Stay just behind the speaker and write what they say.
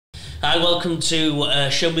Hi, welcome to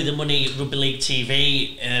Show Me the Money Rugby League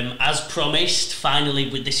TV. As promised, finally,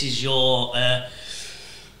 this is your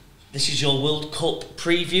World Cup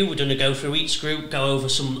preview. We're going to go through each group, go over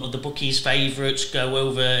some of the bookies' favourites, go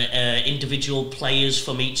over individual players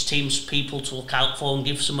from each team's people to look out for, and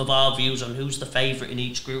give some of our views on who's the favourite in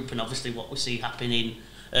each group, and obviously what we see happening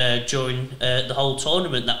during the whole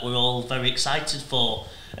tournament that we're all very excited for.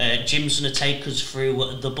 Jim's going to take us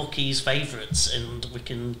through the bookies' favourites, and we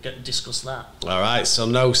can discuss that. All right, so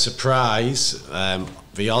no surprise, the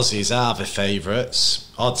Aussies are the favourites,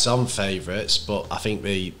 odds-on favourites, but I think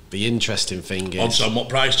the interesting thing is... Odds-on what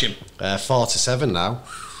price, Jim? 4-7 now.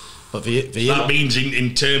 But that means,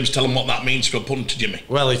 in terms, tell them what that means for a punter, Jimmy.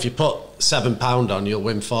 Well, if you put £7 on, you'll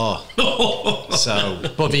win 4.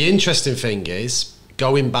 But the interesting thing is,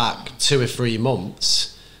 going back 2 or 3 months...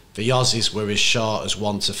 the Aussies were as short as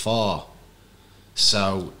 1-4.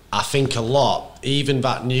 So I think a lot, even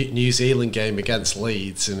that New Zealand game against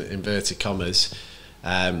Leeds, in inverted commas,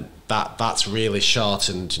 that's really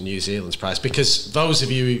shortened New Zealand's price. Because those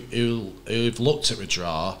of you who've looked at the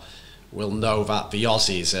draw will know that the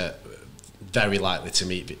Aussies are very likely to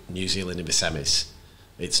meet New Zealand in the semis.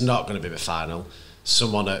 It's not going to be the final.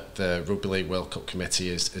 Someone at the Rugby League World Cup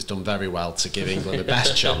committee has done very well to give England the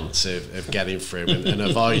best chance of getting through and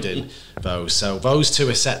avoiding those. So those two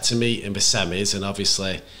are set to meet in the semis, and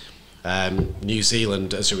obviously New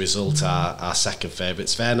Zealand, as a result, are our second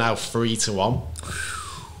favourites. They're now 3-1.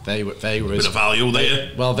 They were bit of value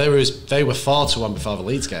there. Well, they were 4-1 before the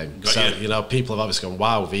Leeds game. Got so you. You know, people have obviously gone,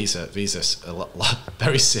 wow, these are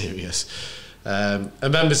very serious. And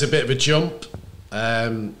then there's a bit of a jump.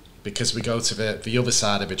 Because we go to the other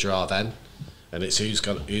side of the draw then, and it's who's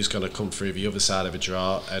going to come through the other side of the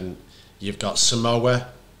draw, and you've got Samoa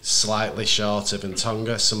slightly shorter than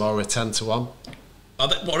Tonga. Samoa 10-1.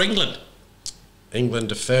 What are England?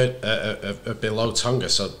 England are below Tonga,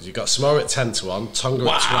 so you've got Samoa at 10-1,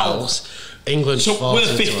 Tonga at 12. England so 14-1.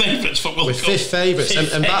 we're fifth favourites for World Cup. We're fifth favourites,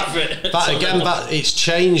 and that it's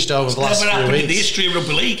changed over the last never few happened weeks. in the history of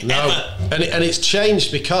rugby league. No, ever. and it's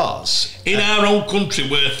changed because in our own country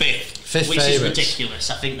we're fifth. Which favourites. Is ridiculous.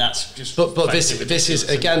 I think that's just. But this is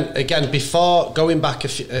again before going back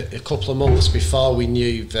a couple of months before we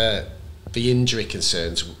knew the injury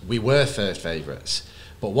concerns, we were third favourites.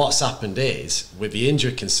 But what's happened is, with the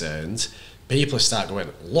injury concerns, people start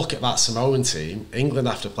going, look at that Samoan team. England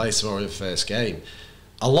have to play Samoa in the first game.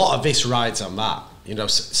 A lot of this rides on that. You know,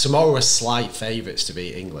 Samoa are slight favourites to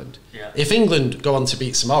beat England. Yeah. If England go on to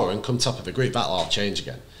beat Samoa and come top of the group, that'll all change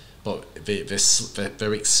again. But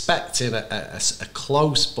they're expecting a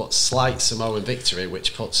close but slight Samoan victory,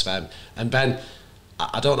 which puts them. And Ben,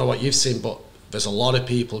 I don't know what you've seen, but there's a lot of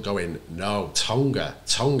people going, no, Tonga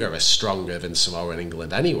are stronger than Samoa and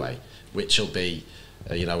England anyway, which will be,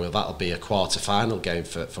 that'll be a quarter-final game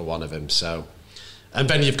for one of them. So, and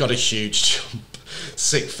then you've got a huge jump,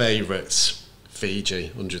 6 favourites,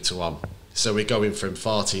 Fiji, 100-1. So we're going from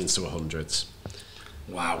 14s to 100s.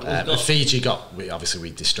 Wow. Fiji we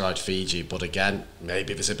destroyed Fiji, but again,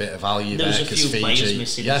 maybe there's a bit of value there because Fiji,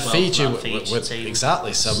 Fiji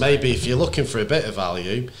exactly. So maybe if you're looking for a bit of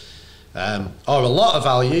value, or a lot of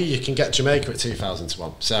value, you can get Jamaica at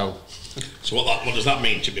 2,000-1. So what does that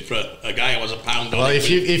mean to me for a guy who has £1? Well, if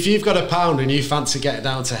you've got £1 and you fancy getting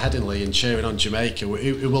down to Headingley and cheering on Jamaica,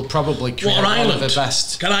 it will probably create one of the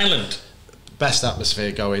best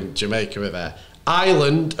atmosphere going. Jamaica are there.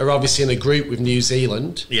 Ireland are obviously in a group with New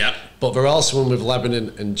Zealand, but they're also in with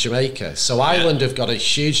Lebanon and Jamaica. So Ireland have got a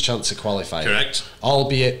huge chance of qualifying. Correct.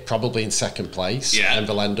 Albeit probably in second place, and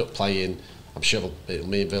they'll end up playing. I'm sure they'll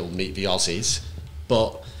meet the Aussies.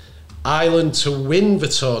 But Ireland to win the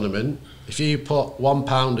tournament, if you put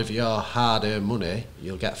 £1 of your hard-earned money,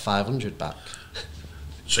 you'll get 500 back.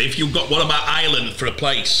 So if you've got, what about Ireland for a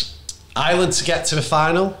place? Ireland to get to the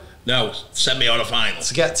final. No, semi or a final.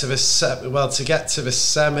 To get to the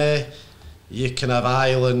semi, you can have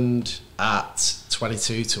Ireland at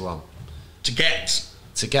 22-1. To get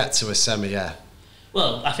to a semi, yeah.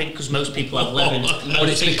 Well, I think because most people have Lebanon. But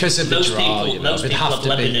it's because of the draw. Most people have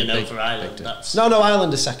Lebanon over Ireland. No,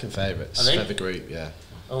 Ireland are second favourites for the group, yeah.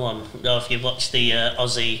 Oh, no, if you watch the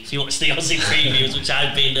Aussie previews, which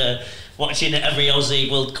I've been watching every Aussie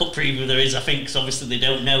World Cup preview there is, I think, because obviously they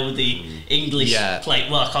don't know the English play.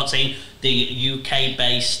 Well, I can't say the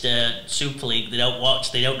UK-based Super League. They don't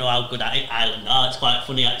know how good Ireland are. It's quite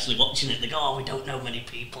funny actually watching it. They go, oh, we don't know many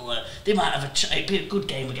people. They might have it'd be a good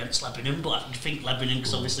game against Lebanon, but I think Lebanon,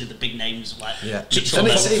 because obviously the big names like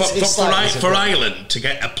for Ireland to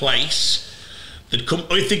get a place,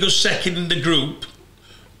 if they go second in the group,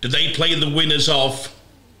 do they play the winners of?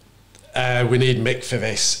 We need Mick for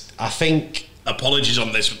this. I think. Apologies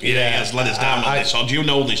on this. He has let us down on this. Or do you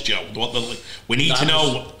know this, Joe? We need to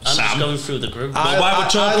know, I'm Sam. just going through the group. Well, while we're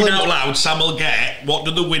talking out loud, Sam will get what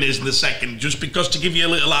do the winners in the second. Just because to give you a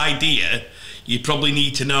little idea, you probably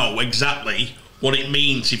need to know exactly what it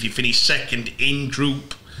means if you finish second in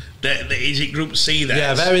group. Is it Group C there?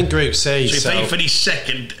 Yeah, they're in Group C. So if they finish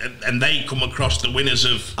second and they come across the winners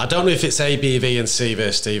of... I don't know if it's A, B, V and C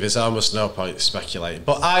versus D. There's almost no point speculating.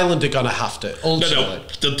 But Ireland are going to have to, ultimately.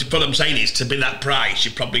 No. What I'm saying is, to be that price,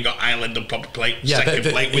 you've probably got Ireland and probably second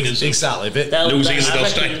plate winners. Exactly. New Zealand,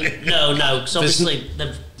 Australia. No, because obviously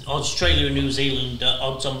Australia and New Zealand are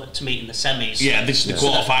odds on to meet in the semis. Yeah, this is the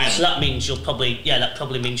quarter-final. So that means that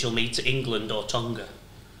probably means you'll meet England or Tonga.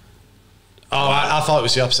 Oh, I thought it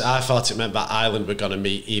was the opposite. I thought it meant that Ireland were going to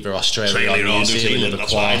meet either Australia or New Zealand in the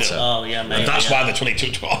quarter. Oh, yeah, maybe. And that's why the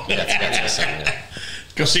 22-12.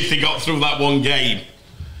 Because if they got through that one game...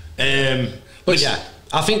 but yeah,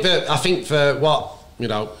 I think for what, you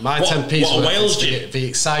know, my 10 pieces, the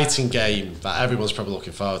exciting game that everyone's probably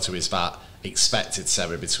looking forward to is that expected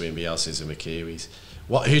semi between the Aussies and the Kiwis.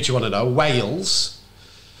 Who do you want to know? Wales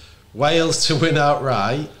to win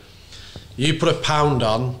outright. You put £1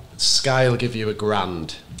 on, Sky will give you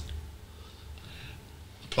 £1,000.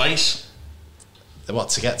 Place? What,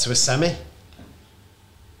 to get to a semi?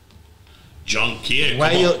 John Keir.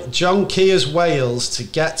 John Keir's Wales to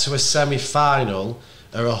get to a semi-final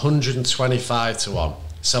are 125 to 1.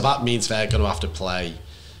 So that means they're going to have to play.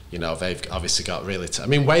 You know, they've obviously got really... I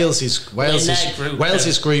mean, Wales's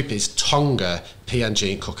group is Tonga,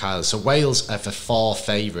 PNG and Cook Islands. So Wales are the 4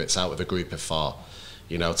 favourites out of a group of 4.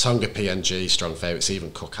 You know, Tonga, PNG, strong favourites.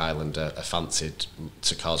 Even Cook Island are fancied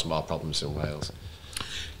to cause more problems than Wales.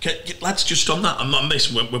 Let's just on that. I'm not on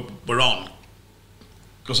this. We're on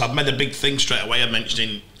because I've made a big thing straight away. I'm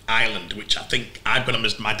mentioning Ireland, which I think I've got them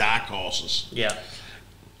as my dark horses. Yeah.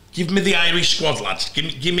 Give me the Irish squad, lads.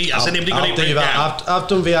 Give me. Has anybody got it written down? I've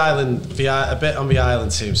done the Ireland, a bit on the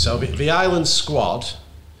Ireland team. So the Ireland squad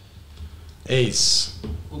is.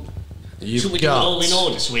 Should we do it all in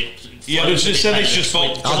order? Yeah, this just for.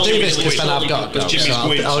 I'll do this because then I've got to go. So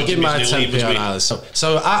I'll give my 10p on Ireland.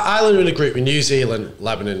 So Ireland are in a group with New Zealand,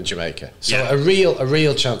 Lebanon and Jamaica. So a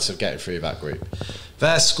real chance of getting through that group.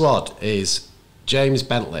 Their squad is James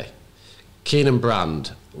Bentley, Keenan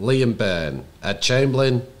Brand, Liam Byrne, Ed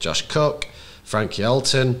Chamberlain, Josh Cook, Frankie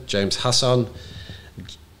Alton, James Hasson,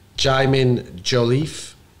 Jaimin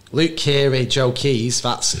Joliffe, Luke Keary, Joe Keys.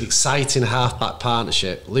 That's exciting half-back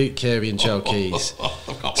partnership. Luke Keary and Joe Keys.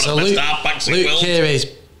 So Luke Keary's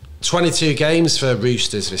 22 games for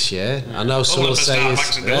Roosters this year. I know some will say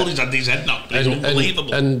he's had his head knocked. He's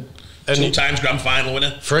unbelievable. And 2 times grand final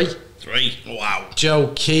winner. 3. Wow.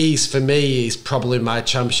 Joe Keys for me is probably my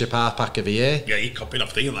championship half-back of the year. Yeah, you copied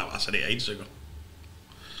off Theo that. I said it ages ago.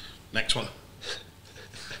 Next one.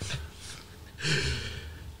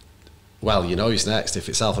 Well, you know who's next. If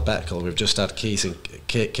it's alphabetical, we've just had Keys and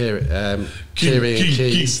Kiri and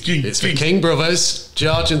Keys. It's the King brothers,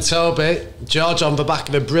 George and Toby. George on the back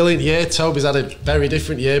of a brilliant year. Toby's had a very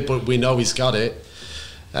different year, but we know he's got it.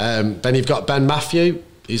 Then you've got Ben Matthew,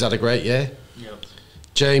 who's had a great year. Yep.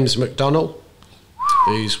 James McDonnell,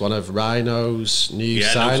 who's one of Rhino's new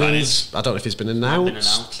signings. I don't know if he's been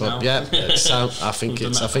announced, but yeah, I think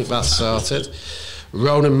that's sorted.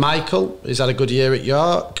 Ronan Michael, who's had a good year at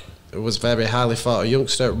York. It was very highly thought a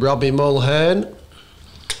youngster. Robbie Mulhern.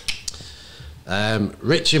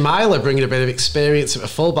 Richie Myler bringing a bit of experience at a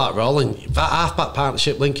fullback role, and that halfback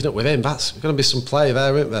partnership linking up with him, that's going to be some play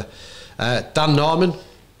there, isn't there? Dan Norman.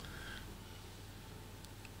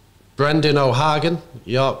 Brendan O'Hagan,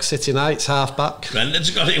 York City Knights halfback. Brendan's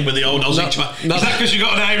got it in with the old Aussie. Is that because you've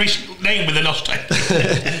got an Irish name with an Australian?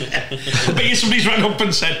 I bet you somebody's rang up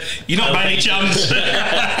and said, you're not by any chance.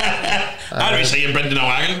 Irish saying Brendan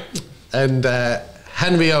O'Hagan. And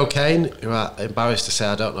Henry O'Kane, who I'm embarrassed to say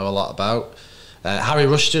I don't know a lot about. Harry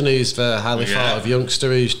Rushton, who's the highly thought of youngster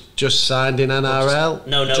who's just signed in NRL.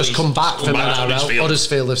 Just come back from NRL.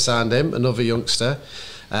 Huddersfield have signed him, another youngster.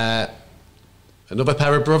 Another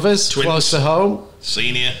pair of brothers, twins, close to home.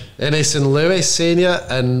 Senior. Innes and Lewis, senior,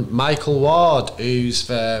 and Michael Ward, who's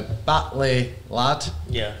the Batley lad.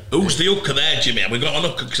 Yeah. Who's the hooker there, Jimmy? We've got an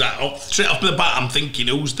hooker, because straight off the bat I'm thinking,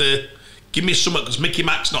 who's the... Give me something, because Mickey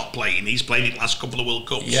Mack's not playing. He's played it last couple of World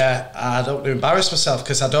Cups. Yeah, I don't want to embarrass myself,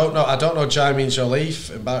 because I don't know Jaimin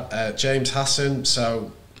Joliffe, James Hasson,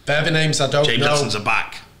 so they're the names I don't know. James Hasson's a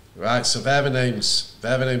back. Right, so they're the names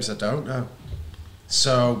I don't know.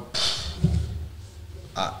 So...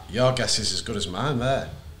 your guess is as good as mine there.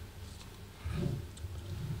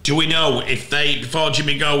 Do we know if they, before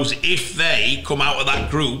Jimmy goes, if they come out of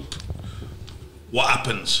that group, what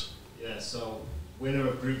happens? Yeah, so winner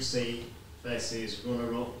of Group C faces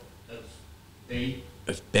runner-up of B.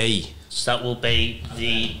 Of B. So that will be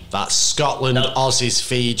That's Scotland, Aussies,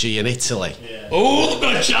 Fiji, and Italy. Yeah. Oh,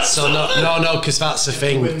 got a chance. So no, because that's the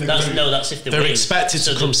thing. That's if they They're win. expected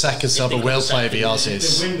to come second, so they will play the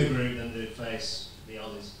Aussies. If they win the group, then they face the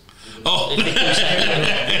Aussies. Oh,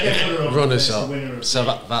 Runners up. So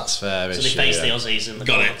that's fair. So they face the Aussies in the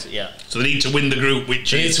got quarter, it. Yeah. So they need to win the group,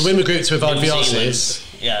 which They need is to win the group to avoid New the Zealand. Aussies.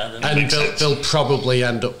 Yeah. And they'll probably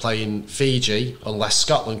end up playing Fiji unless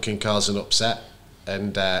Scotland can cause an upset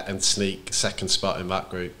and sneak second spot in that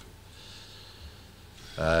group.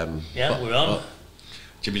 We're on.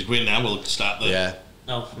 Jimmy's win now. We'll start there. Yeah.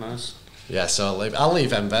 Oh, nice. Yeah, so I'll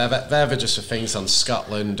leave them there. They're just for things on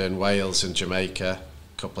Scotland and Wales and Jamaica.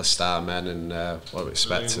 A couple of star men and what we're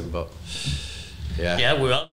expecting, but yeah. Yeah, we're on.